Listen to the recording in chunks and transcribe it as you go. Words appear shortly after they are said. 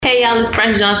Hey y'all, it's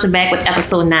Fresh Johnson back with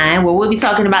episode 9, where we'll be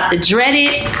talking about the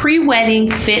dreaded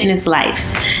pre-wedding fitness life.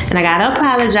 And I gotta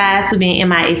apologize for being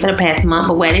MIA for the past month,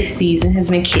 but wedding season has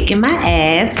been kicking my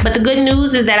ass. But the good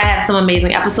news is that I have some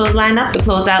amazing episodes lined up to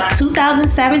close out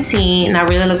 2017, and I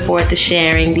really look forward to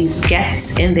sharing these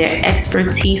guests and their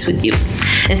expertise with you.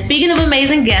 And speaking of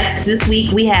amazing guests, this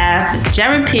week we have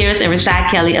Jaron Pierce and Rashad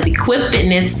Kelly of Equip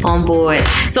Fitness on board.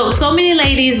 So many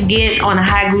ladies get on a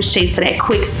high goose chase for that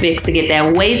quick fix to get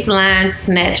that waistline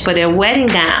snatch for their wedding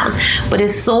gown. But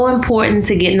it's so important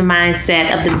to get in the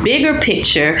mindset of the bigger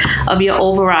picture of your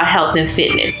overall health and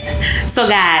fitness. So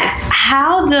guys,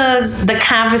 how does the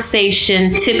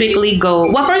conversation typically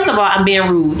go? Well, first of all, I'm being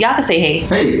rude. Y'all can say hey.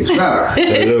 Hey, stop.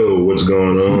 Hello, what's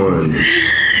going on?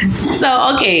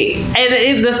 So, okay,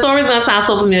 and the story's gonna sound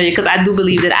so familiar because I do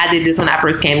believe that I did this when I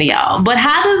first came to y'all. But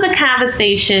how does the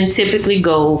conversation typically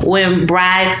go when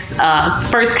brides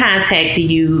first contact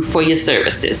you for your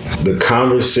services? The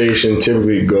conversation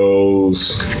typically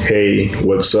goes, hey,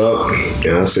 what's up?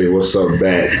 And I say, what's up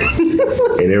back?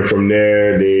 And then from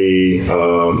there, the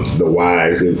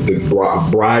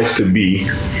brides-to-be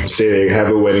say they have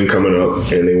a wedding coming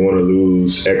up and they want to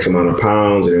lose X amount of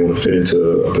pounds and they want to fit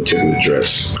into a particular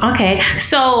dress. Okay,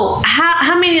 so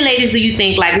how many ladies do you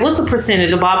think, like, what's the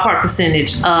percentage, a ballpark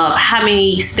percentage of how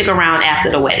many stick around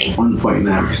after the wedding?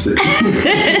 1.9%.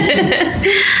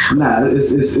 Nah,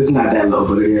 it's not that low,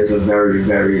 but it is a very,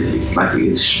 very, like,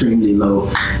 extremely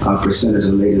low percentage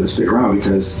of ladies that stick around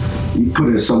because you put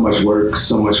in so much work,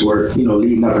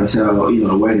 leading up until,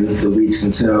 the wedding, the weeks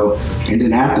until, and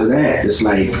then after that, it's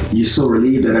like, you're so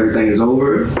relieved that everything is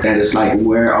over that it's like,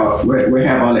 where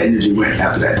have all the energy went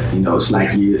after that? It's like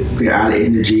they're out of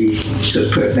energy to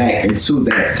put back into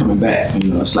that coming back.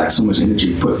 It's like so much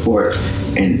energy put forth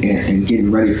and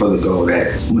getting ready for the goal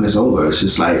that when it's over, it's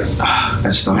just like, I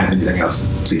just don't have anything else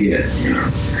to get.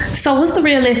 So what's the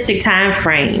realistic time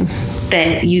frame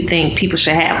that you think people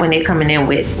should have when they're coming in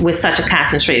with such a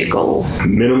concentrated goal?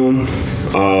 Minimum,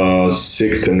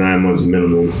 6 to 9 months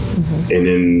minimum. Mm-hmm. And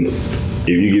then if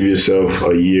you give yourself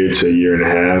a year to a year and a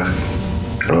half,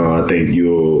 I think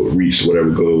you'll reach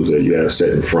whatever goals that you have set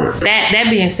in front. That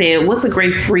being said, what's a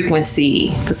great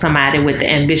frequency for somebody with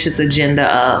the ambitious agenda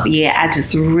of, I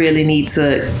just really need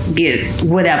to get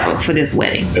whatever for this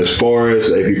wedding? As far as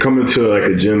if you come into like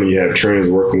a gym and you have trainers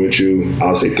working with you,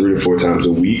 I'll say 3 to 4 times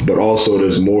a week. But also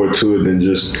there's more to it than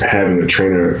just having a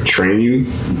trainer train you.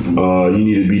 You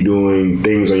need to be doing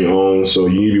things on your own. So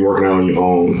you need to be working out on your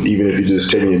own, even if you're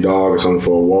just taking your dog or something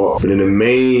for a walk. But then the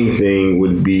main thing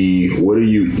would be, what are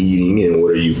you eating and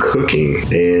what are you cooking?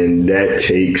 And that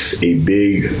takes a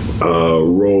big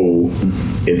role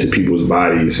into people's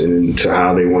bodies and into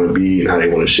how they want to be and how they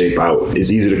want to shape out.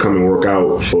 It's easy to come and work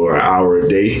out for an hour a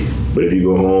day, but if you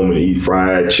go home and eat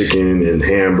fried chicken and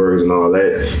hamburgers and all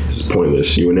that, it's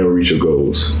pointless. You will never reach your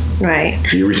goals. Right.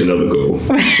 You reach another goal.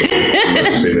 I'm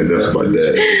not saying that that's about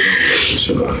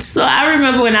that. So I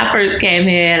remember when I first came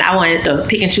here and I wanted to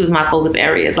pick and choose my focus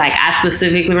areas. Like I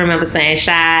specifically remember saying,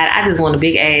 Shad, I just want a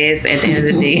big ass at the end of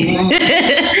the day.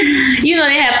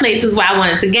 They have places where I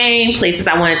wanted to gain, places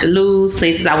I wanted to lose,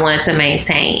 places I wanted to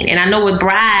maintain. And I know with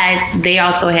brides, they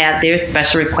also have their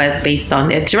special requests based on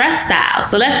their dress style.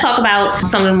 So let's talk about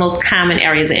some of the most common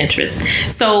areas of interest.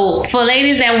 So for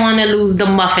ladies that want to lose the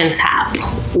muffin top,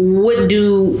 what do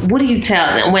you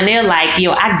tell them when they're like,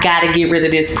 I gotta get rid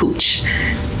of this pooch?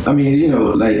 I mean,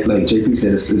 like JP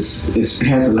said, it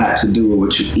has a lot to do with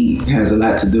what you eat. It has a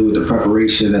lot to do with the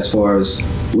preparation as far as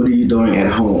what are you doing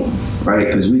at home, right?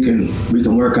 Because we can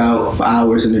work out for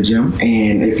hours in the gym,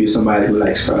 and if you're somebody who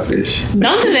likes crawfish,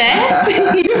 don't do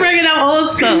that. You're bringing up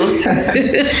old stuff.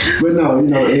 But no,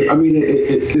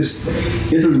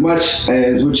 it's as much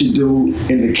as what you do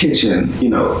in the kitchen,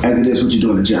 as it is what you do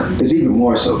in the gym. It's even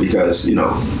more so because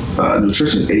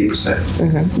nutrition is 80%.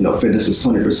 Mm-hmm. Fitness is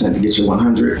 20% to get you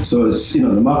 100. So it's the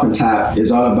muffin top is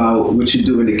all about what you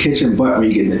do in the kitchen, but when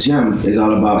you get in the gym, it's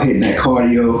all about hitting that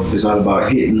cardio. It's all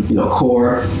about hitting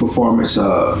core performance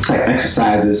type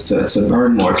exercises to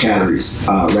burn more calories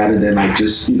rather than like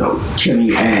just killing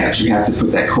your abs. You have to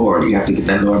put that core. You have to get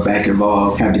that lower back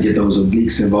involved. You have to get those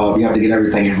obliques involved. You have to get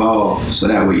everything involved so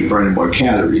that way you're burning more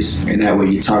calories and that way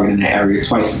you're targeting that area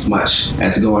twice as much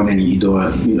as going in and you're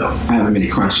doing however many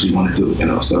crunches you want to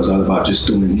do. So it's all about just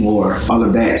doing more. All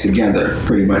of that together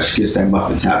pretty much gets that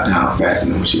muffin top down faster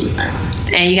than what you would think.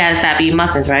 And you gotta stop eating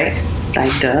muffins, right?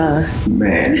 Like, duh.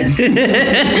 Man.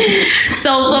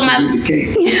 So for my the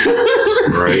cake.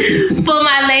 Right. For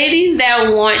my ladies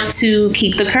that want to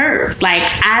keep the curves, like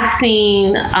I've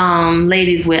seen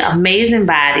ladies with amazing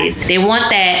bodies. They want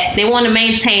to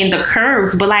maintain the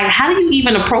curves, but like, how do you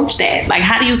even approach that? Like,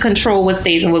 how do you control what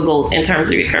stays and what goes in terms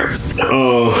of your curves?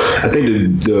 I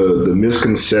think the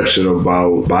misconception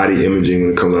about body imaging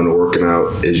when it comes down to working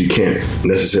out is you can't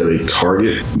necessarily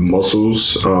target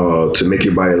muscles to make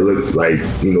your body look like,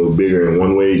 bigger in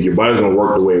one way. Your body's gonna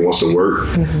work the way it wants to work.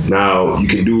 Mm-hmm. Now you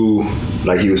can do,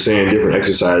 like he was saying, different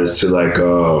exercises to like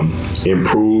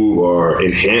improve or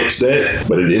enhance that.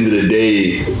 But at the end of the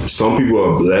day, some people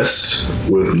are blessed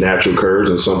with natural curves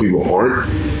and some people aren't.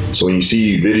 So when you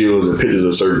see videos and pictures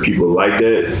of certain people like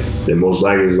that, then most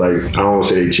likely it's like, I don't want to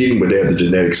say they're cheating, but they have the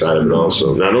genetic side of it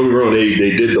also. Now, don't get me wrong,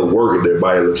 they did the work if their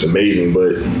body looks amazing,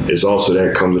 but it's also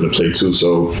that comes into play too.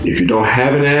 So if you don't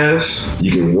have an ass,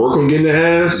 you can work on getting the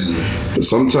ass, but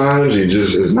sometimes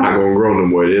it's not going to grow no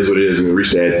more. It is what it is, and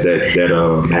reach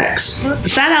that max.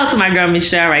 Shout out to my girl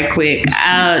Michelle right quick.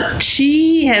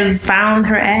 She has found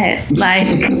her ass. Like,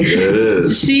 it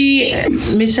is.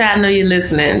 Michelle, I know you're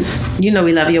listening. You know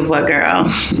we love your boy, girl,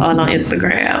 all on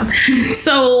Instagram.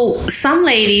 So some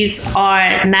ladies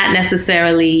are not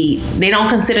necessarily, they don't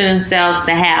consider themselves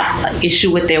to have an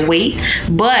issue with their weight,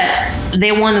 but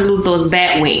they want to lose those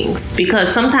bat wings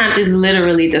because sometimes it's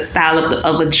literally the style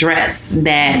of a dress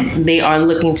that they are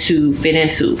looking to fit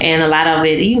into. And a lot of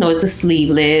it, is the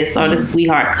sleeveless or the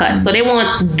sweetheart cut. So they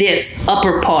want this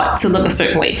upper part to look a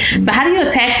certain way. So how do you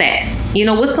attack that?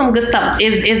 What's some good stuff?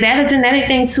 Is that a genetic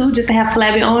thing too, just to have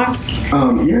flabby arms?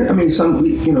 Yeah, I mean,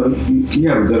 you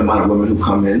have a good amount of women who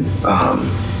come in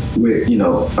with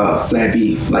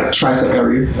flabby, like tricep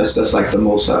area. That's like the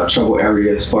most trouble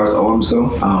area as far as the arms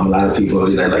go. A lot of people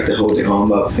like to hold their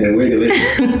arm up and wiggle it,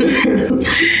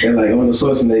 and like on the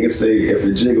Schwarzenegger say, if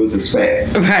it jiggles, it's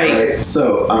fat. Right.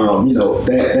 So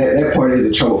that part is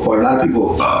the trouble part. A lot of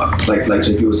people, like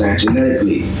JP was saying,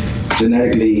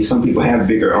 genetically, some people have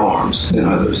bigger arms than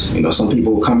others. Some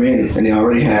people come in and they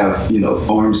already have,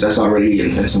 arms that's already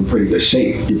in some pretty good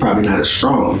shape. You're probably not as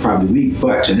strong, you're probably weak,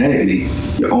 but genetically,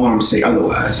 your arms say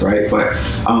otherwise, right? But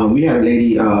we had a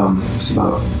lady, it's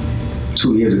about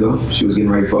 2 years ago, she was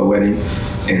getting ready for a wedding,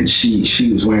 and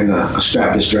she was wearing a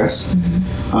strapless dress.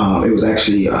 Mm-hmm. It was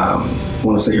actually, I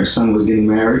want to say her son was getting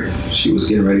married. She was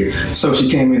getting ready. So she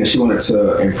came in and she wanted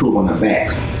to improve on the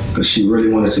back, because she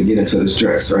really wanted to get into this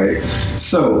dress, right?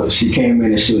 So she came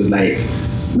in and she was like,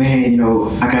 man,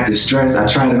 I got this dress, I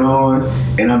tried it on,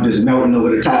 and I'm just melting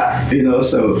over the top,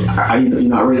 so I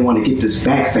really want to get this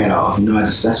back fat off,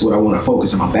 that's what I want to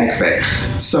focus on, my back fat.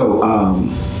 So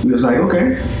we was like,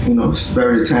 okay, it's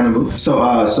very attainable.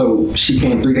 So she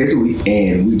came 3 days a week,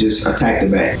 and we just attacked the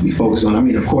back. We focused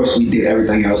on, of course, we did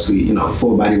everything else, we,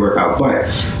 full body workout,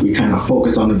 but we kind of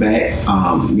focused on the back.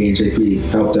 Me and JP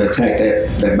helped her attack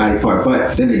that body part.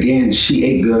 But then again, she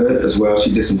ate good as well.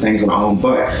 She did some things on her own,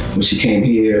 but when she came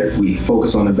here, we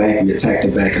focused on the back, we attacked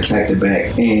the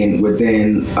back, and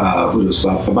within it was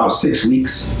about 6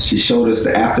 weeks, she showed us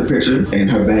the after picture,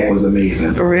 and her back was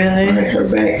amazing. Really? Right, her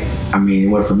back, it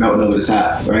went from melting over the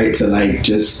top, right, to like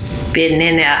just fitting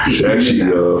in there. She actually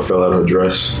fell out of her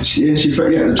dress. She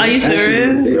fell. Yeah, the dress, are you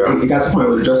serious? It got to the point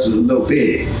where the dress was a little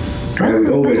big. Right, we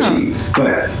overachieved,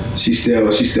 but she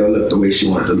still looked the way she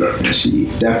wanted to look, and she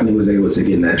definitely was able to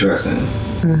get in that dress,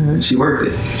 and she worked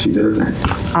it. She did her thing.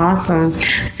 Awesome.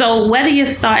 So whether you're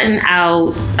starting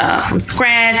out from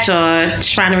scratch or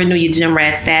trying to renew your gym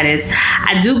rat status,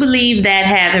 I do believe that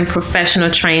having professional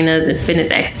trainers and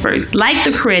fitness experts like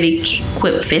the Creative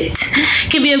Equip Fit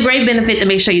can be a great benefit to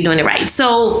make sure you're doing it right.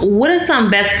 So what are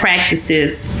some best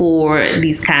practices for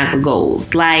these kinds of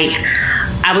goals? Like,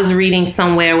 I was reading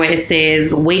somewhere where it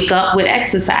says wake up with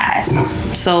exercise.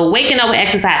 So waking up with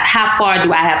exercise, how far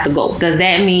do I have to go? Does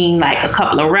that mean like a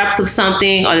couple of reps of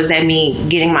something, or does that mean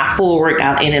getting my full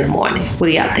workout in the morning? What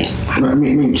do y'all think? I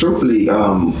mean, truthfully,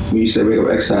 when you say wake up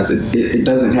with exercise, it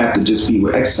doesn't have to just be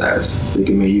with exercise. It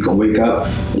can mean you can wake up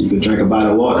and you can drink a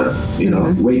bottle of water.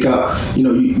 Wake up.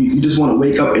 You just want to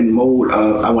wake up in mode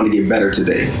of I want to get better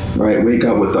today, right? Wake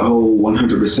up with the whole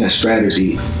 100%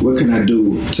 strategy. What can I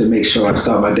do to make sure I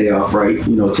start my day off right?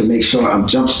 To make sure I'm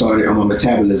jump started on my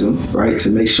metabolism, right? To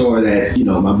make sure that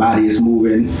my body is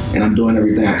moving and I'm doing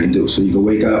everything I can do. So you can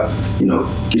wake up,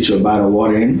 get your bottle of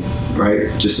water in,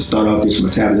 right? Just to start off, get your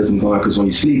metabolism going, because when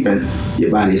you're sleeping,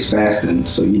 your body is fasting,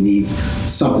 so you need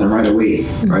something right away,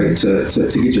 right? To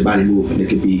get your body moving. It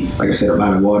could be, like I said, a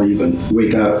bottle of water. You can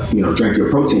wake up, drink your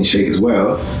protein shake. shake as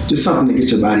well. Just something to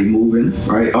get your body moving,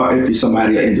 right? Or if you're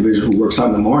somebody, an individual who works out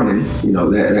in the morning,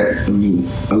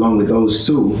 along with those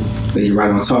two, then you're right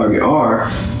on target. Or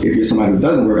if you're somebody who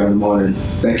doesn't work out in the morning,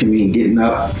 that can mean getting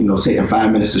up, taking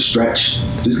 5 minutes to stretch,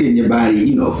 just getting your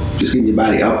body,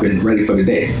 up and ready for the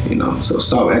day, So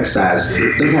start with exercise.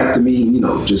 It doesn't have to mean,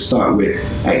 just start with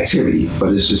activity,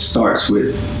 but it just starts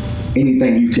with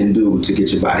anything you can do to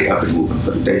get your body up and moving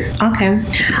for the day. Okay.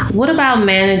 What about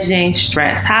managing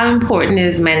stress? How important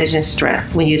is managing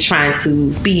stress when you're trying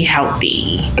to be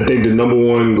healthy? I think the number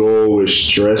one goal with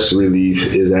stress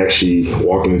relief is actually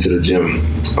walking into the gym.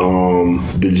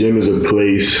 The gym is a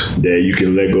place that you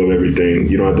can let go of everything.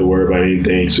 You don't have to worry about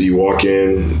anything. So you walk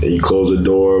in and you close the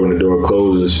door. When the door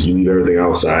closes, you leave everything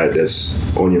outside that's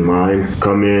on your mind.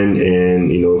 Come in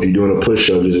and, if you're doing a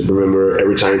push-up, just remember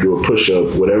every time you do a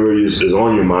push-up, whatever is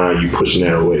on your mind, you pushing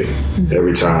that away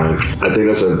every time. I think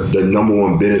that's the number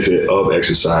one benefit of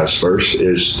exercise first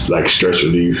is like stress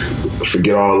relief.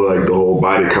 Forget all like the whole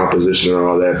body composition and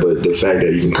all that, but the fact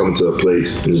that you can come to a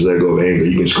place and just let go of anger.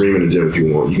 You can scream in the gym if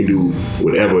you want. You can do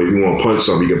whatever. If you want to punch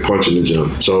something, you can punch in the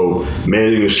gym. So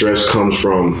managing the stress comes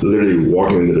from literally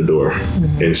walking into the door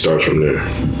and starts from there.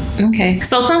 Okay.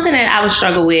 So something that I would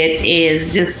struggle with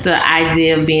is just the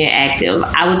idea of being active.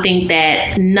 I would think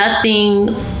that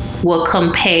nothing will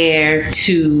compare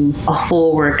to a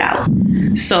full workout.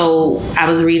 So I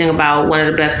was reading about one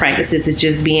of the best practices is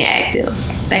just being active.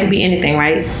 That could be anything,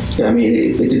 right? Yeah, I mean,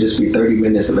 it could just be 30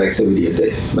 minutes of activity a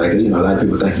day. Like, a lot of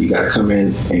people think you got to come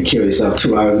in and kill yourself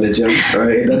 2 hours in the gym,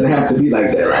 right? It doesn't have to be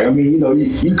like that, right? I mean,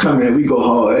 you come in, we go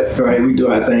hard, right? We do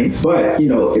our thing. But,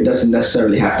 it doesn't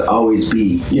necessarily have to always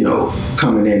be,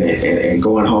 coming in and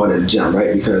going hard in the gym,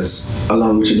 right? Because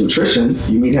along with your nutrition,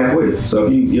 you meet halfway. So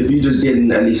if you're just getting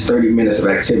at least 30 minutes of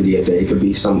activity a day, it could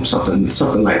be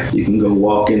something like you can go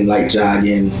walking, light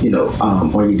jogging,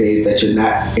 on your days that you're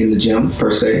not in the gym per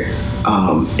se.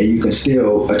 And you can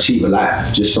still achieve a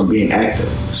lot just from being active.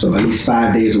 So at least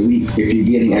 5 days a week, if you're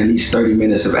getting at least 30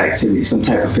 minutes of activity, some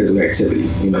type of physical activity,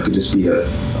 it could just be a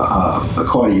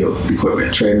cardio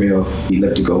equipment, treadmill,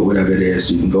 elliptical, whatever it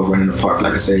is. You can go run in the park.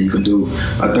 Like I said, you can do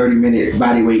a 30-minute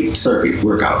body weight circuit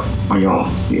workout on your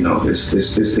own. It's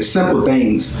simple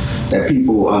things that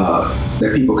people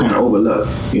kind of overlook,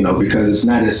 because it's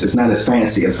not as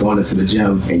fancy as going into the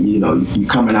gym and you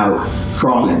coming out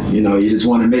crawling. You just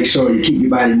want to make sure you keep your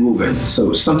body moving.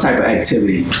 So some type of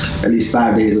activity, at least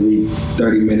 5 days a week,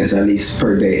 30 minutes at least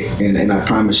per day, and I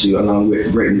promise you, along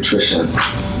with great nutrition,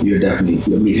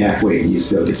 you'll meet halfway and you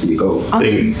still get to your goal.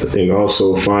 I think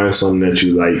also find something that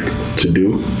you like to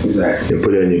do. Exactly. And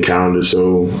put it in your calendar.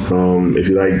 So if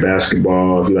you like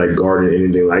basketball, if you like gardening,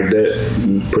 anything like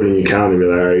that, put it in your calendar. Be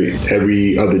like, all right,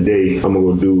 every other day I'm gonna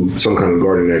go do some kind of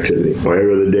gardening activity, or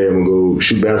every other day I'm gonna go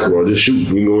shoot basketball. Just shoot.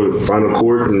 You can go find a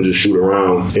court and just shoot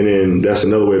around. And then that's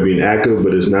another way of being active,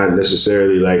 but it's not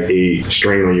necessarily like a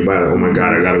strain on your body. Oh my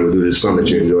God, I gotta go do this. Something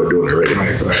that you enjoy doing already.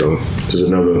 Right. So there's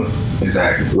another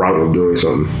route of doing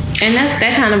something. And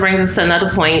that kind of brings us to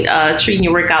another point, treating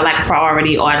your workout like a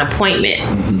priority or an appointment.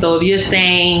 Mm-hmm. So if you're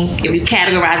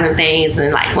categorizing things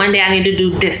and like one day I need to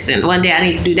do this and one day I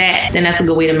need to do that, then that's a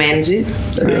good way to manage it.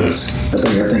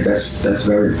 I think that's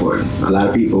very important. A lot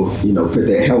of people, put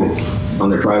their health on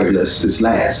their priority list. It's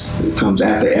last. It comes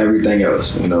after everything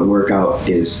else. Workout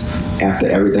is after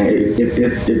everything.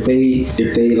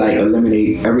 If they like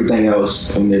eliminate everything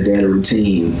else in their daily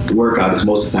routine, the workout is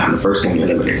most of the time the first thing you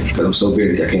eliminate because I'm so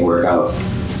busy I can't work out.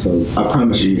 So I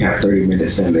promise you have 30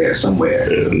 minutes in there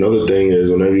somewhere. Yeah, another thing is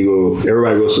whenever you go,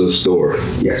 everybody goes to the store.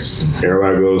 Yes.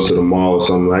 Everybody goes to the mall or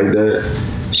something like that.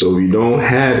 So if you don't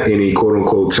have any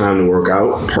quote-unquote time to work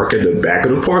out, park at the back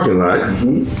of the parking lot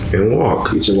and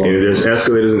walk. And if there's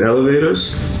escalators and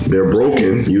elevators, they're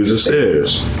broken, use the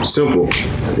stairs. Simple.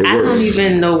 I don't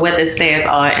even know what the stairs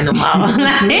are in the mall.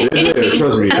 Yeah,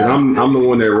 trust me, because I'm the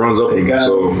one that runs up them.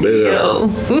 So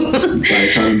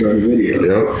like kind of doing the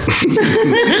video.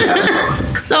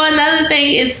 Yep. So another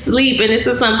thing is sleep, and this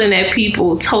is something that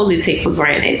people totally take for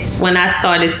granted. When I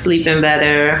started sleeping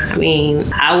better,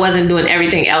 I wasn't doing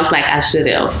everything else like I should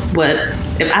have, but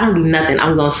if I don't do nothing,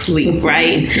 I'm gonna sleep,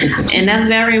 right? And that's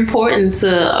very important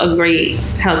to a great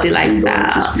healthy lifestyle.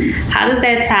 How does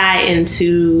that tie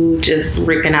into just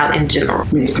working out in general?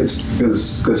 Because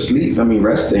sleep,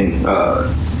 resting,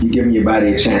 you're giving your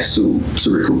body a chance to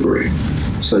recuperate.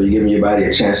 So you're giving your body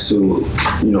a chance to,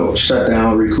 shut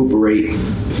down, recuperate.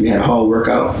 If you had a hard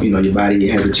workout, your body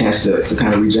has a chance to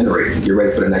kind of regenerate and get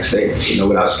ready for the next day.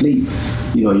 Without sleep,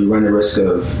 you run the risk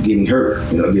of getting hurt,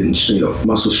 getting,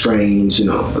 muscle strains, a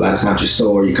lot of times you're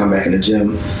sore, you come back in the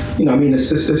gym.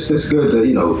 It's good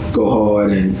to, go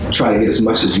hard and try to get as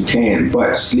much as you can,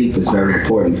 but sleep is very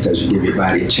important because you give your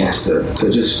body a chance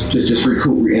to just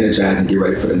recoup, re-energize, and get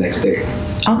ready for the next day.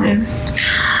 Okay.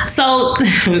 So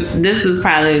this is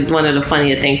probably one of the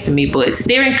funnier things to me, but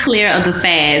steering clear of the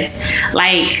fads,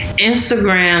 like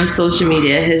Instagram, social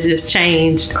media has just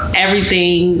changed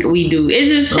everything we do. It's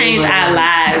just changed our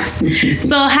lives.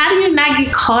 So how do you not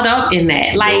get caught up in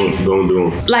that? Like, don't do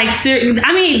them. Like, it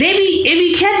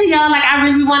be catching y'all. Like, I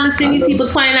really want to send these people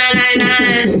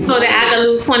 $29.99 so that I can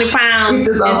lose 20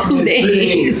 pounds in 2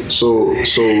 days. So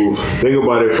think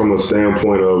about it from a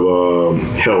standpoint of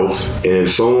health. And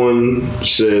if someone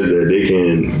says that they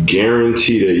can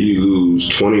guarantee that you lose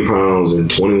 20 pounds in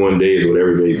 21 days,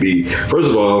 whatever it may be, first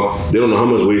of all, they don't know how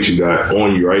much weight you got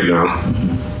on you right now.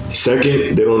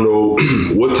 Second, they don't know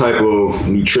what type of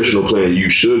nutritional plan you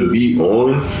should be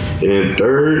on. And then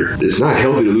third, it's not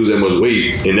healthy to lose that much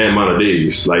weight in that amount of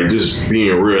days. Like, just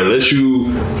being real, unless you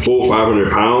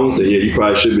 400-500 pounds, then yeah, you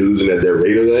probably should be losing at that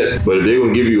rate of that. But if they're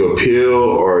going to give you a pill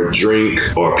or a drink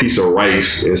or a piece of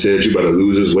rice and say that you better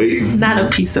lose this weight. Not a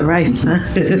piece of rice, huh?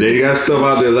 They got stuff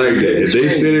out there like that. If they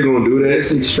say they're going to do that,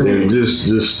 then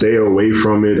just stay away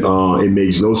from it. It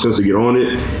makes no sense to get on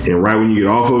it. And right when you get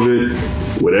off of it,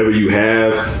 whatever you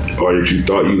have or that you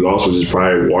thought you lost was just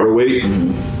probably water weight.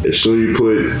 As soon as you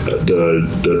put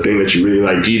the thing that you really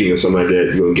like eating or something like that,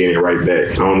 you're going to gain it right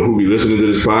back. I don't know who be listening to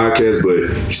this podcast,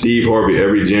 but Steve Harvey,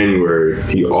 every January,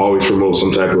 he always promotes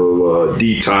some type of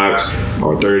detox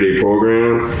or 30-day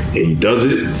program, and he does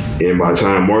it. And by the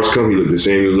time March comes, he looked the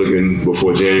same he was looking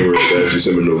before January,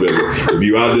 December, November. If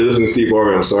you out there listening to Steve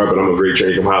Harvey, I'm sorry, but I'm a great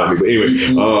trainer. Come holler at me. But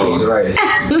anyway,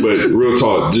 but real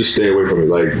talk, just stay away from it.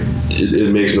 Like,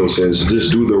 it makes no sense.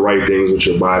 Just do the right things with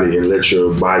your body and let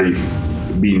your body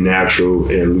be natural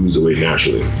and lose the weight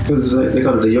naturally. Because they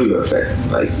call it the yo-yo effect.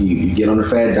 Like, you get on a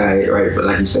fad diet, right? But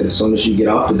like you said, as soon as you get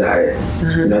off the diet,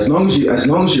 as long as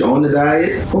you're on the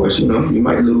diet, of course, you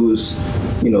might lose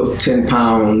 10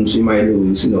 pounds, you might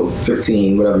lose,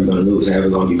 15, whatever you're going to lose, however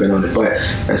long you've been on it. But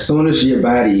as soon as your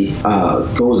body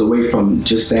goes away from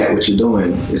just that, what you're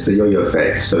doing, it's the yo-yo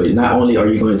effect. So not only are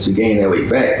you going to gain that weight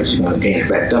back, but you're going to gain it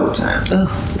back double time.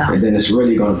 Oh, no. And then it's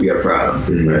really going to be a problem.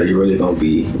 Right? You're really going to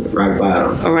be rock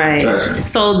bottom. All right. Trust me.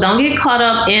 So don't get caught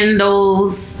up in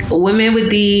those women with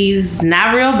these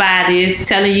not real bodies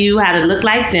telling you how to look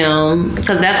like them,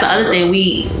 because that's the other thing.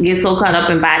 We get so caught up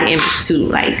in body image too.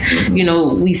 Like,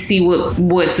 we see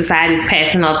what society's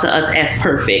passing off to us as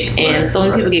perfect, and so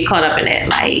many people get caught up in that.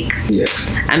 Like,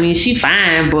 I mean, she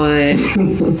fine, but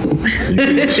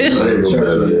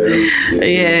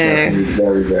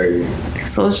very, very.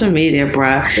 Social media,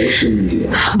 bruh. Social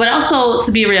media. But also,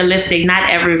 to be realistic, not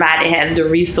everybody has the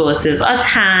resources or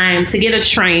time to get a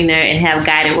trainer and have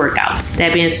guided workouts.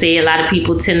 That being said, a lot of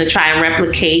people tend to try and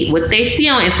replicate what they see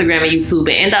on Instagram and YouTube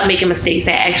and end up making mistakes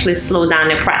that actually slow down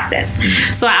their process.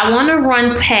 So I want to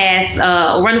run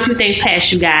a few things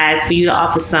past you guys for you to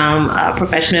offer some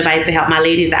professional advice to help my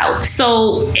ladies out.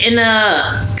 So in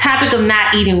the topic of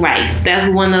not eating right,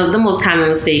 that's one of the most common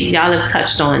mistakes. Y'all have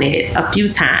touched on it a few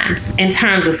times. In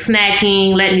terms of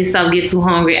snacking, letting yourself get too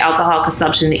hungry, alcohol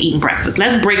consumption, and eating breakfast.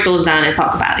 Let's break those down and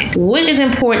talk about it. What is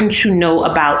important to know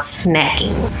about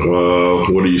snacking?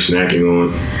 What are you snacking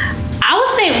on? I would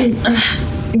say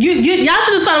y'all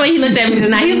should have saw the way he looked at me just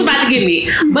now. He was about to get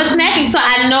me. But snacking, so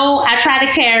I know I try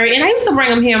to carry, and I used to bring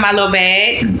them here in my little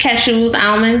bag, cashews,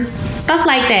 almonds, stuff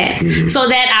like that, so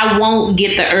that I won't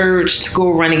get the urge to go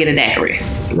run and get a daiquiri.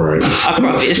 Right. And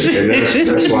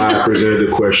that's why I presented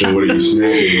the question, what are you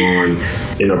snacking on?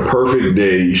 In a perfect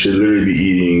day, you should literally be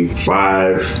eating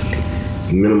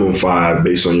minimum 5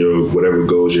 based on your whatever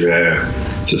goals you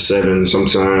have, to 7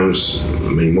 sometimes. I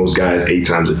mean, most guys 8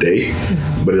 times a day.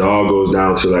 But it all goes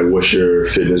down to like what's your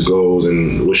fitness goals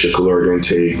and what's your caloric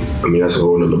intake. I mean, that's a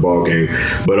whole nother ball game.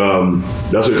 But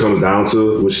that's what it comes down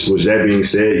to. Which that being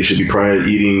said, you should be probably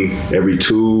eating every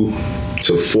 2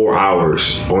 to 4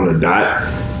 hours on a dot.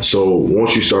 So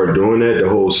once you start doing that, the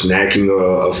whole snacking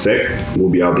effect will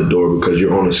be out the door because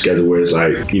you're on a schedule where it's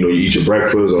like, you eat your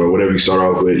breakfast or whatever you start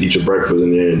off with, eat your breakfast,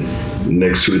 and then the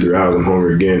next 2 to 3 hours I'm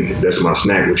hungry again. That's my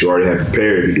snack, which you already have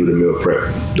prepared if you do the meal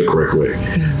prep the correct way.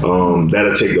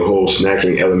 That'll take the whole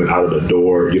snacking element out of the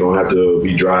door. You don't have to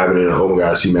be driving and, oh my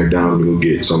God, I see McDonald's, let me go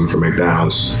get something from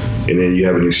McDonald's. And then you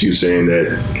have an excuse saying that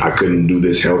I couldn't do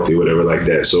this healthy, whatever like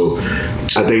that. So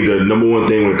I think the number one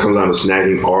thing when it comes down to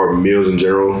snacking or meals in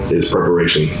general is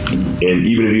preparation. And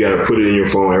even if you got to put it in your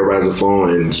phone, everybody has a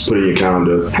phone, and just put it in your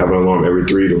calendar, have an alarm every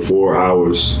 3 to 4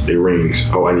 hours, it rings.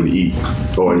 Oh, I need to eat.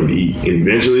 Oh, I need to eat. And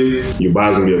eventually, your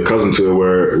body's going to be accustomed to it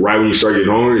where right when you start getting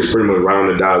hungry, it's pretty much right on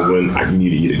the dot when you need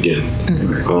to eat again.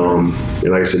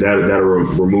 And like I said, that'll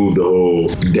remove the whole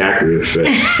daiquiri effect.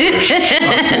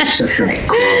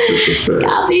 Crawfish effect.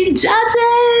 Y'all be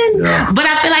judging. Yeah. But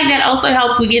I feel like that also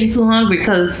helps with getting too hungry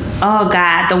because, oh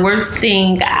God, the worst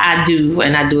thing I do,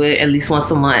 and I do it at least once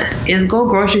a month, is go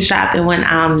grocery shopping when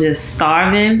I'm just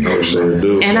starving.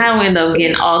 And I end up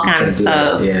getting all kinds of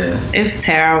stuff. Yeah. It's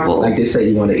terrible. Like they say,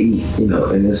 you want to eat,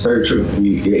 and it's very true.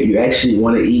 You actually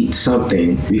want to eat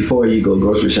something before you go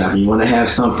grocery shopping. You want to have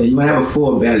something. You want to have a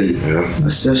full belly. Yeah.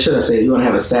 Should I say, you want to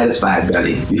have a satisfied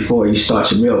belly before you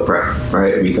start your meal prep,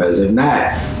 right? Because if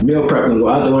not, meal prep can go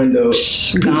out the window,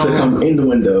 pizza come in the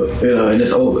window, and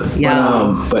it's over.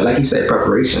 Yeah. But like you said,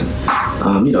 preparation.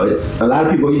 A lot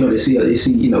of people, they see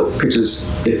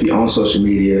pictures. If you're on social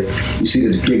media, you see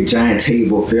this big giant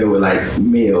table filled with like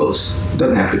meals. It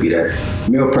doesn't have to be that.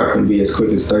 Meal prep can be as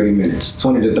quick as 30 minutes,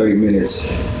 20 to 30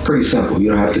 minutes. Pretty simple. You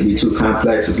don't have to be too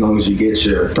complex as long as you get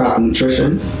your proper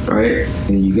nutrition, right?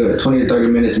 And you good. 20 to 30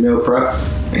 minutes meal prep,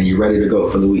 and you're ready to go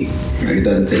for the week. Like, it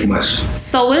doesn't take much.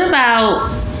 So what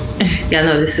about, y'all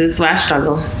know this is where I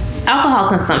struggle, alcohol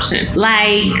consumption.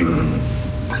 Like,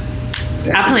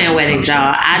 I plan weddings,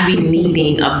 y'all. I be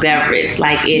needing a beverage.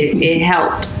 Like it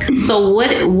helps. So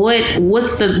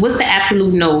what's the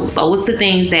absolute no's, or what's the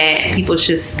things that people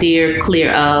should steer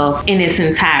clear of in its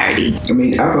entirety? I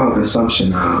mean, alcohol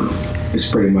consumption is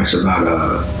pretty much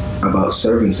about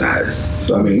serving size.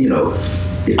 So I mean,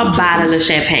 a bottle of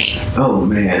champagne. Oh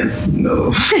man,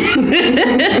 no.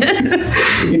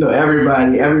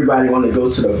 Everybody want to go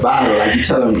to the bottle. Like you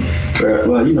tell them,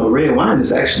 well, red wine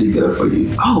is actually good for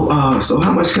you. Oh, so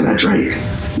how much can I drink?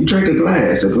 You drink a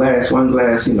glass, one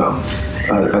glass,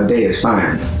 a day is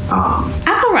fine.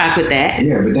 I can rock with that.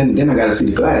 Yeah, but then I gotta see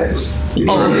the glass. The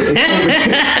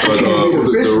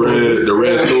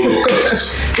red solo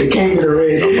cups. It can't be the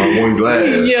red sea. One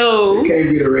glass. Yo. It can't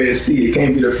be the red sea. It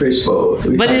can't be the fishbowl.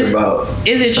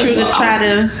 Is it true to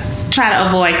try to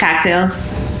avoid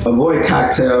cocktails? Avoid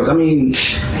cocktails. I mean,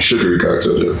 sugary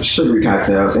cocktails. Yeah. Sugary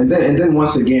cocktails, and then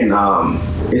once again,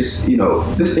 it's it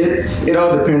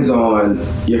all depends on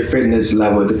your fitness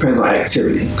level. It depends on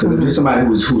activity. Because if you're somebody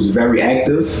who's very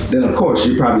active, then of course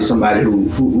you're probably somebody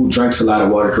who drinks a lot of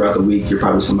water throughout the week. You're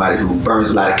probably somebody who burns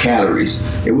a lot of calories.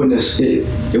 It wouldn't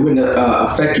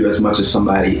affect you as much as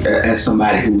somebody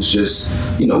who's just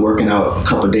working out a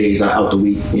couple of days out the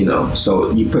week.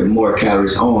 So you put more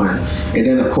calories on, and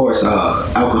then of course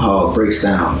alcohol breaks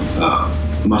down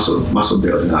muscle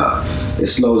building. It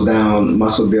slows down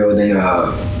muscle building.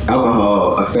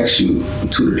 Alcohol affects you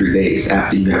 2 to 3 days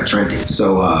after you have drinking.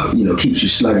 So keeps you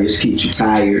sluggish, keeps you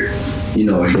tired.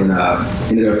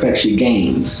 And it affects your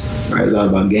gains. Right, it's all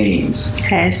about gains.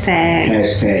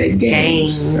 Hashtag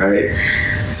gains. Right.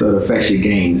 So it affects your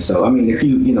gains. So I mean, if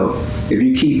you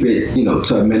keep it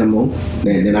to a minimal,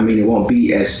 then I mean it won't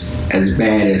be as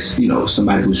bad as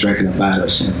somebody who's drinking a bottle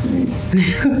of champagne.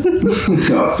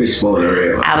 A fishbowl of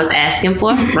red wine. I was asking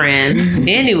for a friend.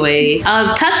 Anyway,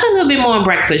 touch a little bit more on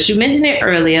breakfast. You mentioned it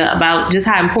earlier about just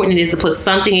how important it is to put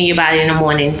something in your body in the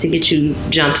morning to get you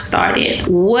jump started.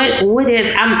 What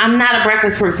is? I'm not a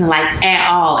breakfast person like at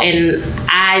all, and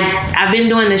I've been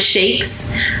doing the shakes,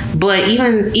 but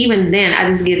even then I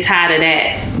just get tired of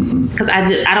that because I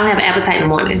don't have an appetite in the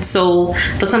morning. So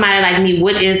for somebody like me,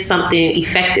 what is something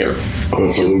effective? I'm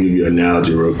gonna give you an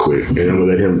analogy real quick, and I'm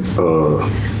gonna let him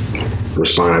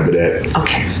respond after that.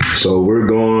 Okay. So we're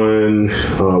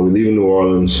leaving New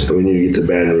Orleans, and we need to get to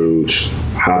Baton Rouge.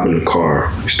 Hop in the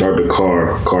car. Start the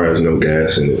car. Car has no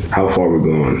gas in it. How far are we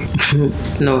going?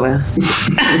 Nowhere.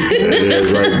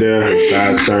 It's right there. The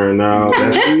sides turn out.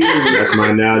 That's my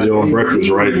analogy on breakfast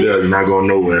right there. You're not going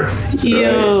nowhere.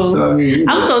 Yo. Right? So, I mean,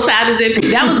 I'm so tired of JP.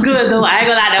 That was good though. I ain't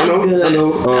gonna lie. That was good. I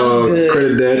know. That was good.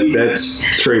 Credit that. That's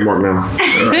trademark now.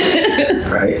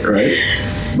 Right.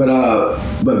 But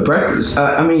But breakfast,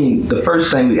 I mean, the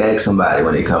first thing we ask somebody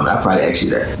when they come, I probably ask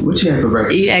you that. What you have for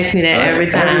breakfast? You ask me that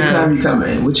every time. Every time you come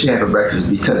in, what you have for breakfast?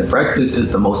 Because breakfast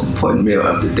is the most important meal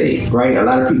of the day, right? A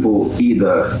lot of people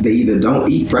either don't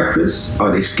eat breakfast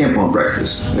or they skimp on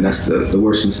breakfast, and that's the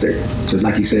worst mistake. Because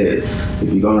like you said,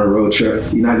 if you go on a road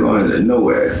trip, you're not going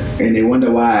nowhere, and they wonder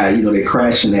why they're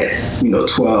crashing at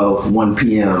 12, 1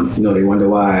 p.m. They wonder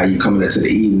why you coming into the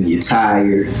evening, you're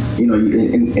tired,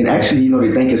 and actually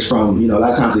they think it's from a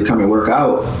lot of times they come and work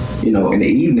out in the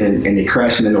evening and they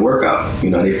crashing in the workout.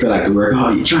 They feel like the work, oh,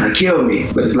 you're trying to kill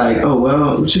me. But it's like, oh,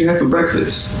 well, what you have for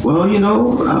breakfast? Well,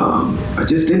 I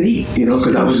just didn't eat,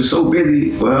 because I was just so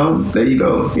busy. Well, there you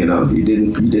go. You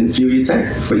didn't fuel your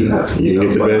tank before you left. You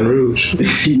get to Baton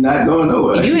Rouge. You're not going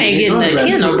nowhere. You ain't getting the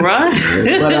kennel, bro.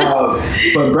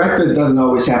 But breakfast doesn't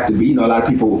always have to be. A lot of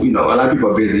people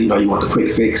are busy. You want the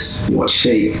quick fix. You want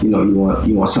shake. You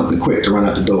want something quick to run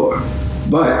out the door.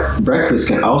 But breakfast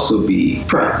can also be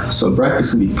prep. So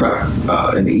breakfast can be prep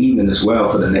in the evening as well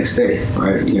for the next day,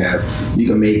 right? You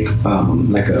can make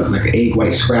like an egg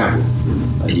white scramble.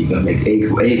 You can make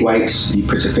egg whites. You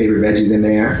put your favorite veggies in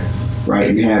there,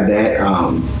 right? You have that.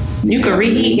 You can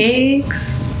reheat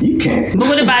eggs. You can't. But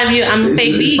what about if I'm a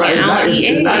fake vegan? I don't eat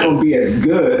eggs. It's not going to be as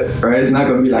good, right? It's not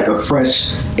going to be like a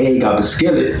fresh egg out the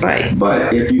skillet. Right.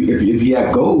 But if you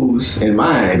have goals in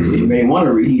mind, you may want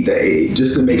to reheat the egg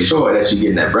just to make sure that you're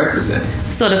getting that breakfast in.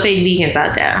 So the fake vegans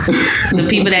out there, the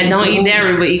people that don't eat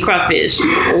dairy but eat crawfish,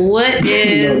 what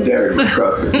is? No dairy but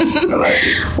crawfish. I like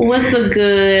it.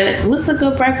 What's a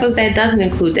good breakfast that doesn't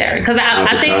include dairy? Because I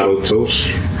think avocado toast.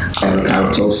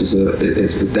 Avocado toast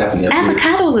is definitely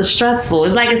avocados are stressful.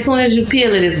 It's like as soon as you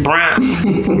peel it, it's brown.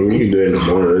 You can do it in the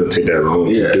morning. It'll take that long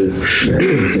to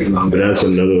do. Take long. But that's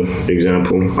another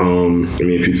example.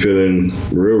 If you're feeling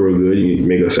real good, you can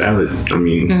make a salad.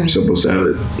 Simple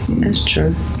salad. That's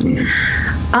true.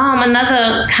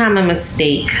 Another common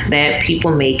mistake that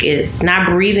people make is not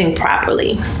breathing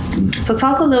properly. So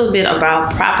talk a little bit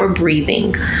about proper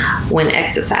breathing when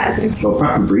exercising. Well,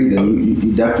 proper breathing,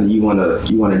 you definitely want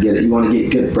to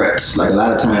get good breaths. Like a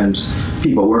lot of times,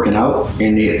 people are working out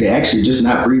and they're actually just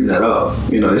not breathing at all.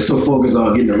 They're so focused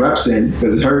on getting the reps in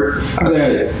because it hurt,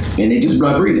 and they just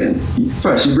not breathing.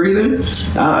 First, you breathing?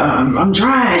 I'm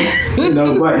trying. But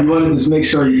you want to just make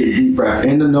sure you get deep breath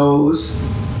in the nose,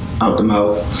 out the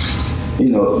mouth.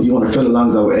 You want to fill the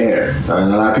lungs up with air.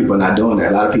 And a lot of people are not doing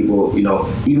that. A lot of people,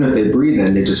 even if they're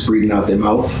breathing, they're just breathing out their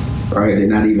mouth, right? They're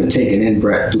not even taking in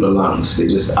breath through the lungs. They're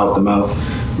just out the mouth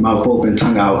open,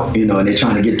 tongue out, and they're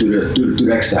trying to get through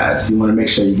the exercise. You want to make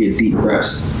sure you get deep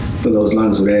breaths, fill those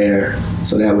lungs with air,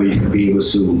 so that way you can be able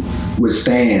to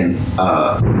withstand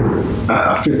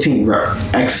a 15 rep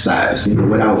exercise,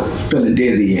 without feeling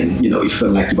dizzy and you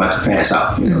feel like you're about to pass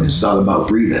out. It's all about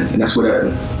breathing, and that's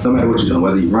no matter what you're doing,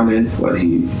 whether you're running, whether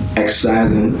you're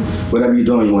exercising, whatever you're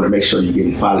doing, you want to make sure you're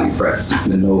getting quality breaths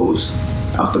in the nose,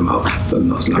 out the mouth, filling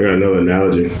those lungs. I got another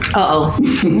analogy.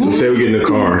 So say we get in the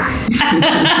car,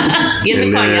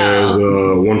 and there's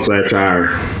one flat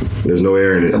tire. There's no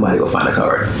air in it. Somebody go find a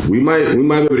car. We might be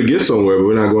able to get somewhere, but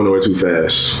we're not going nowhere too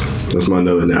fast. That's my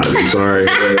another analogy. I'm sorry.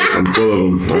 I'm full of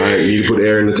them. All right, you need to put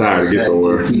air in the tire to get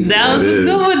somewhere. That was a good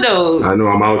one, though. I know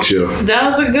I'm out here. That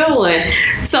was a good one.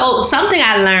 So something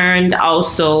I learned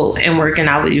also in working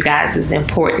out with you guys is the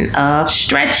importance of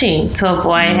stretching to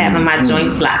avoid having my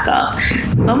joints lock up.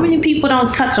 So many people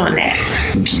don't touch on that.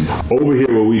 Over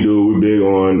here, what we do, we're big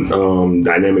on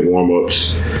dynamic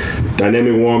warm-ups.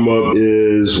 Dynamic warm-up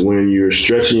is when you're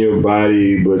stretching your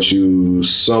body, but you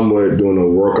somewhat doing a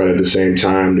workout at the same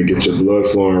time to get your blood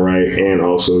flowing right and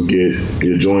also get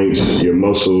your joints, your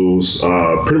muscles,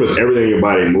 pretty much everything in your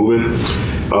body moving.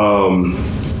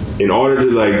 In order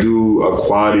to do a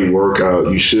quality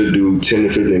workout, you should do 10 to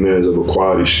 15 minutes of a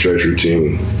quality stretch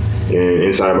routine. And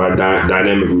inside my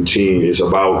dynamic routine, it's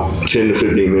about 10 to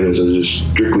 15 minutes of just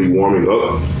strictly warming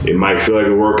up. It might feel like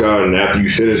a workout, and after you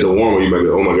finish the warm-up, you might be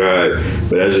like, oh my God.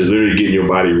 But that's just literally getting your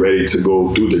body ready to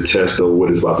go through the test of what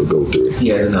it's about to go through. He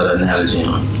has another analogy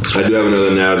on. I do have another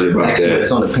analogy about that.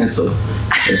 It's on the pencil.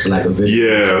 It's like a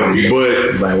video. Yeah,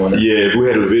 but if we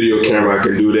had a video camera, I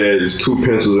could do that. It's 2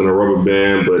 pencils and a rubber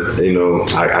band, but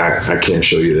I can't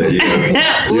show you that. You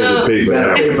have to pay for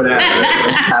that. Pay for that.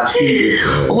 That's top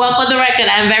secret. Well, for the record,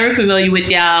 I'm very familiar with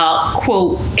y'all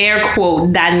quote air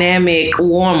quote dynamic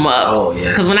warm ups. Oh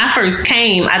yeah. Because when I first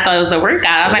came, I thought it was a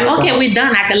workout. I was like, okay, we're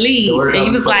done. I can leave. And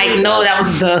he was like, no, that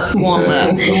was the warm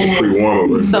up.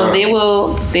 Pre-warm up. So they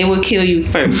will kill you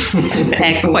first.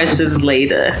 Ask questions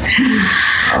later.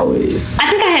 Always. I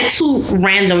think I had two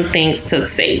random things to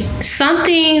say.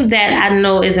 Something that I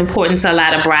know is important to a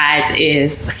lot of brides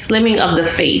is slimming of the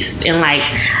face. And like,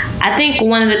 I think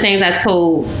one of the things I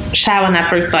told Shy when I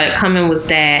first started coming was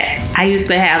that I used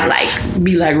to have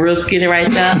be real skinny right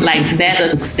there, like that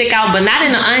would stick out, but not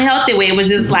in an unhealthy way. It was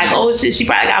just like, oh shit, she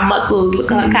probably got muscles,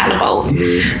 look at her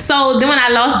collarbones. So then when I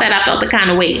lost that, I felt the kind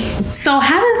of weight. So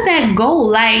how does that go?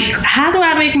 Like, how do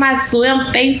I make my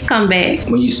slim face come back?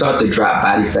 When you start to drop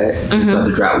body fat, you start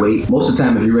to drop weight, most of the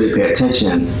time if you really pay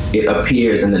attention, it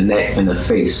appears in the neck and the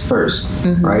face first,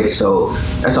 right? So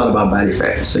that's all about body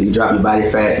fat. So you drop your body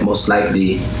fat, most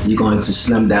likely you're going to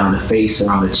slim down the face,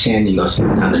 around the chin, you're going to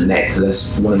slim down the neck.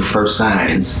 That's one of the first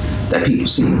signs that people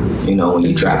see, when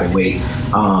you're dropping weight.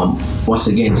 Once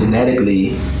again,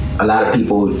 genetically, a lot of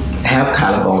people have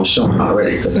collarbones showing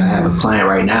already, because I have a client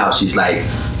right now, she's like,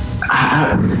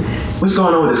 what's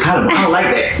going on with this collarbone? I don't like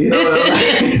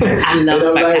that. I love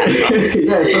collarbone.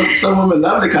 Yeah, some women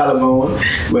love the collarbone,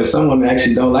 but some women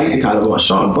actually don't like the collarbone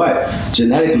showing. But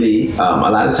genetically, a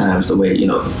lot of times the way,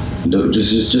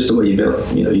 just the way you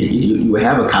built, you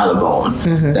have a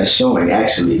collarbone that's showing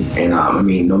actually. And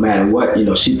no matter what,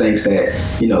 she thinks that,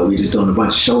 we just doing a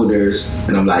bunch of shoulders,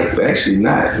 and I'm like, but actually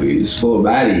not. We just full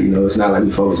body, it's not like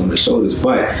we focus on the shoulders.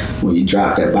 But when you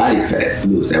drop that body fat,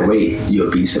 lose that weight,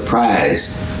 you'll be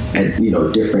surprised at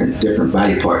different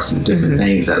body parts and different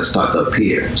things that'll start to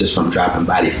appear just from dropping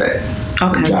body fat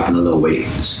and dropping a little weight.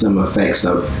 Slim effects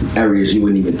of areas you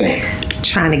wouldn't even think.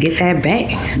 Trying to get that back.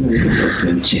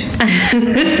 Slim chin.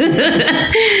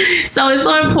 So it's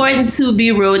so important to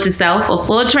be real with yourself. A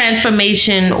full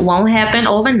transformation won't happen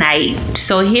overnight.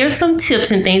 So here's some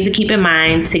tips and things to keep in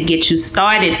mind to get you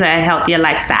started to a healthier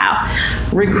lifestyle.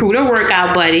 Recruit a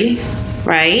workout buddy.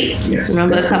 Right? Yes.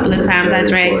 Remember a couple of times I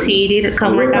dragged TD to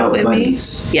come work out with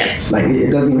buddies. me? Yes. Like,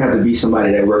 it doesn't even have to be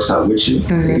somebody that works out with you.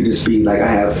 It could just be like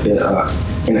I have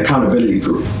an accountability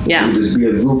group. Yeah. It could just be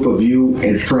a group of you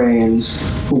and friends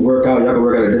who work out. Y'all can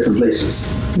work out at different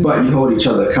places. But you hold each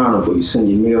other accountable. You send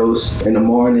your meals in the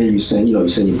morning. You send your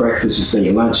breakfast. You send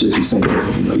your lunches. You send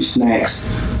your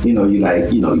snacks.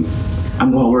 I'm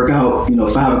going to work out,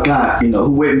 5 o'clock,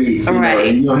 who with me?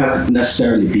 Right. You don't have to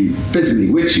necessarily be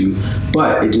physically with you,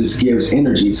 but it just gives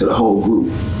energy to the whole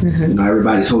group.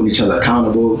 Everybody's holding each other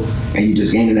accountable, and you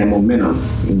just gaining that momentum,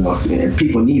 and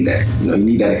people need that. You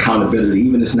need that accountability,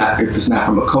 even if it's not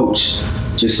from a coach,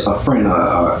 just a friend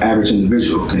or average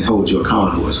individual can hold you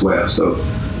accountable as well. So,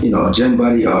 a gym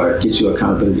buddy or get you an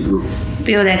accountability group.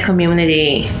 Feel that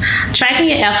community. Tracking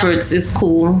your efforts is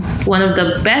cool. One of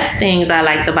the best things I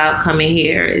liked about coming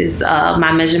here is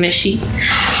my measurement sheet.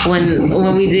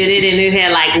 When we did it and it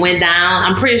had went down,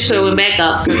 I'm pretty sure it went back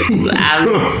up. I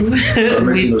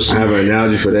have an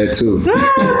analogy for that too.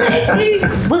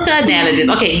 What's the analogy?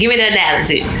 Okay, give me the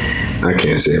analogy. I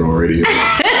can't say it on radio.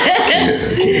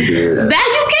 Can't do it. That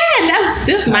you can.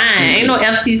 That's mine. Ain't no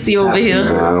FCC over here.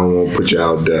 Nah, I don't want to put you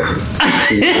out there.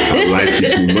 I like you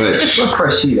too much. What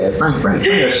fresh sheet at? Bring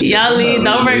Y'all leave.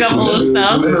 Don't bring up old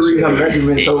stuff. Read her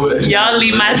measurements over there. Y'all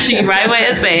leave my sheet right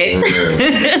where it's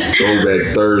at.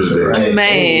 Throwback Thursday. Right.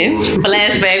 Man.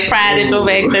 Flashback Friday,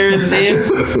 throwback Thursday.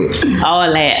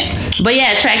 All that. But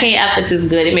yeah, tracking your efforts is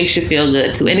good. It makes you feel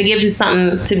good too. And it gives you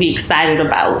something to be excited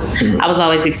about. I was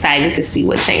always excited to see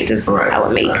what changes I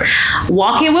would make.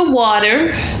 Walking with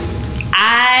water.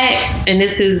 And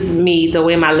this is me, the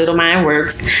way my little mind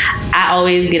works, I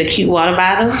always get a cute water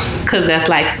bottle because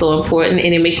that's so important,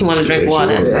 and it makes me want to drink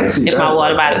water. If my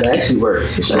water bottle it actually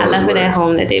works. I left it at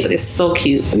home that day, but it's so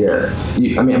cute. Yeah,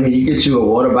 you get you a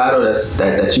water bottle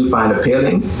that you find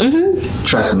appealing.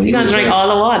 Trust me, you're gonna drink all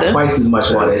the water. Twice as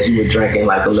much water as you would drink in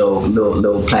a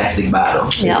little plastic bottle.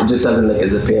 It just doesn't look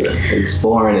as appealing. It's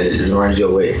boring and it just runs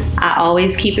your way. I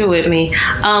always keep it with me.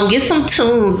 Get some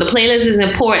tunes. The playlist is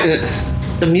important.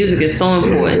 The music is so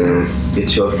important.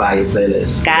 Get your fire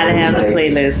playlist. Gotta have the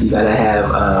playlist. You gotta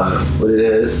have what it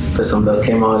is. Put some little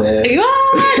Kim on there. They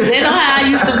know how I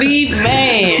used to be,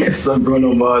 man. Some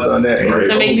Bruno Mars on that.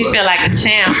 To make me feel like a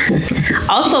champ.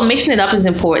 Also, mixing it up is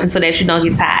important so that you don't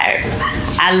get tired.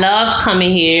 I loved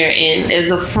coming here, and as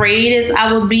afraid as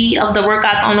I would be of the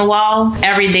workouts on the wall,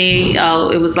 every day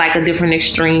it was a different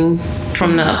extreme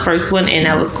from the first one, and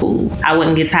that was cool. I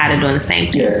wouldn't get tired of doing the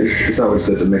same thing. Yeah, it's always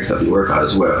good to mix up your workout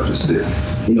as well, just to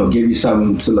give you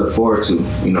something to look forward to,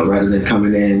 rather than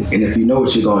coming in and if you know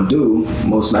what you're gonna do,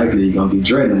 most likely you're gonna be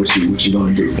dreading what you're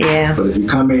gonna do. Yeah. But if you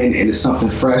come in and it's something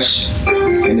fresh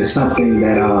and it's something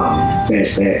that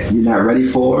you're not ready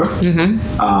for,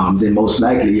 then most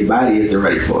likely your body isn't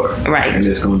ready for it. Right. And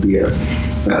it's gonna be a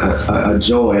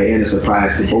joy and a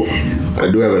surprise to both of you.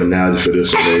 I do have an analogy for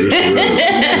this one.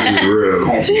 This is real.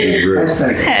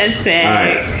 Hashtag. All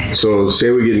right. So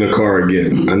say we get in the car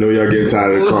again. I know y'all getting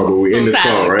tired of the car, but we in the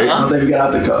car, right? I don't think we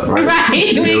got out the car. Right.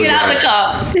 We get out the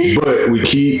car. But we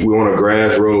on a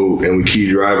grass road and we keep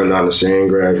driving down the same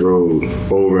grass road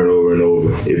over and over and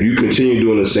over. If you continue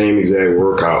doing the same exact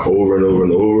workout over and over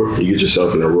and over, you get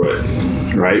yourself in a rut,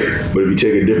 right? But if you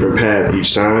take a different path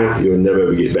each time, you'll never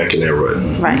ever get back in that rut.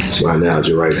 Right. That's my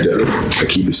analogy right there. I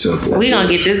keep it simple. We're going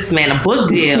to get this man a book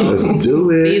deal. Let's do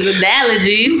it. These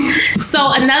analogies.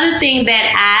 So another thing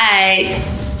that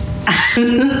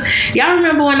y'all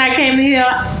remember when I came here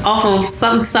off of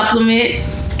some supplement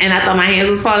and I thought my hands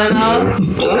was falling off?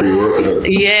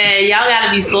 Yeah, y'all got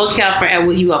to be so careful at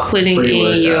what you are putting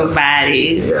in your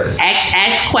bodies. Yes.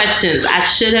 Ask questions. I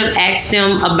should have asked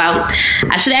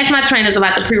my trainers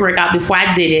about the pre-workout before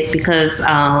I did it, because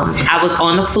I was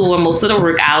on the floor most of the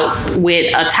workout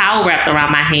with a towel wrapped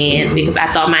around my hand because I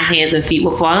thought my hands and feet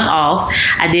were falling off.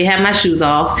 I did have my shoes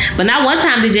off, but not one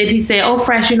time did JP say, "Oh,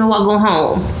 Fresh, you know what, go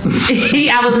home."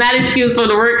 I was not excused for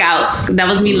the workout. That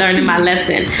was me learning my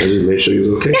lesson. I just make sure you was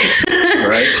okay.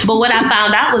 Right. But what I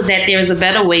found out was that there is a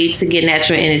better way to get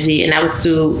natural energy, and that was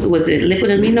through, was it liquid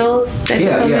aminos?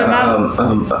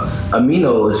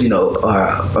 Aminos,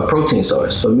 are a protein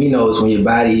source. So aminos, when your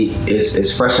body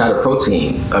is fresh out of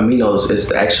protein, aminos is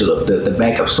the actual the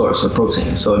backup source of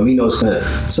protein. So aminos can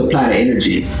supply the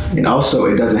energy, and also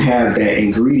it doesn't have that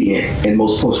ingredient in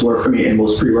most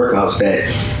pre-workouts that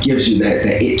gives you that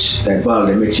itch, that bug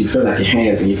that makes you feel like your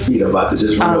hands and your feet are about to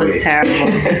just run away. It was terrible.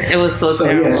 It was so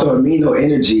terrible. Yeah, so amino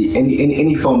energy,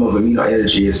 any form of amino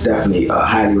energy is definitely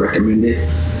highly recommended.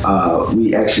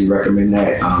 We actually recommend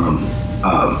that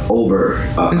over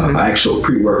actual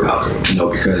pre-workout,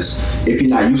 because if you're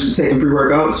not used to taking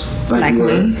pre-workouts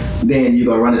then you're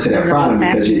gonna run into that problem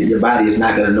because your body is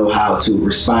not gonna know how to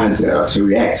respond to that or to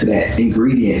react to that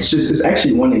ingredient. It's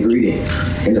actually one ingredient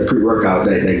in the pre-workout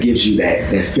that gives you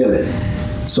that feeling.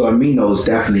 So aminos,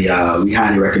 definitely, we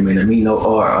highly recommend amino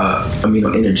or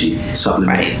amino energy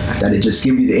supplement. That it just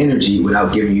give you the energy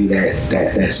without giving you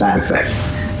that side effect.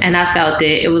 And I felt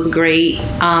it. It was great.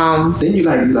 Then you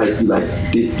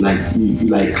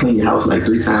clean your house like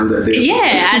 3 times a day.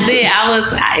 Yeah, I did.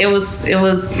 It was.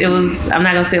 I'm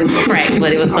not gonna say it was crack,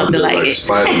 but it was something like it.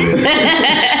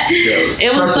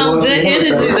 It was some good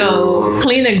energy though.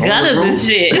 Cleaning gutters and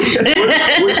shit.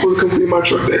 We're supposed to complete my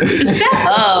truck that day. Shut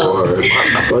up.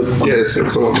 But yeah,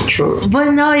 it's on the truck.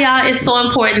 But no, y'all, it's so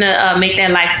important to make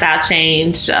that lifestyle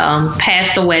change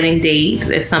past the wedding date.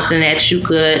 It's something that you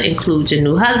could include your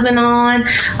new husband on.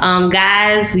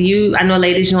 Guys, I know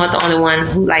ladies, you aren't the only one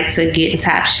who like to get in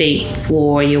top shape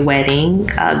for your wedding.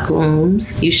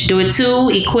 Grooms, you should do it too.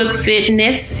 Equip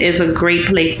Fitness is a great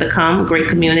place to come, great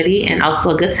community, and also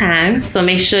a good time. So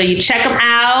make sure you check them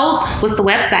out. What's the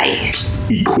website?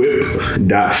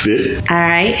 Equip.fit. All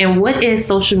right. And what is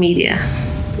social media?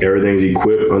 Everything's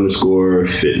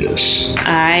equip_fitness.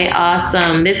 All right,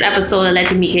 awesome. This episode of Let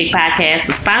the Meat Cake Podcast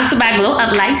is sponsored by Glow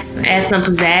Up Lights. Add some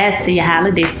pizzazz to your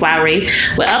holiday soiree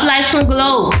with Up Lights from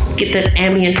Glow. Get the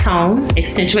ambient tone,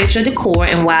 accentuate your decor,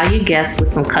 and wow your guests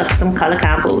with some custom color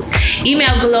combos.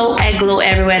 Email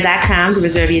glow@gloweverywhere.com to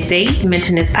reserve your date.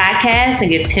 Mention this podcast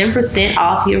and get 10%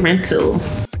 off your rental.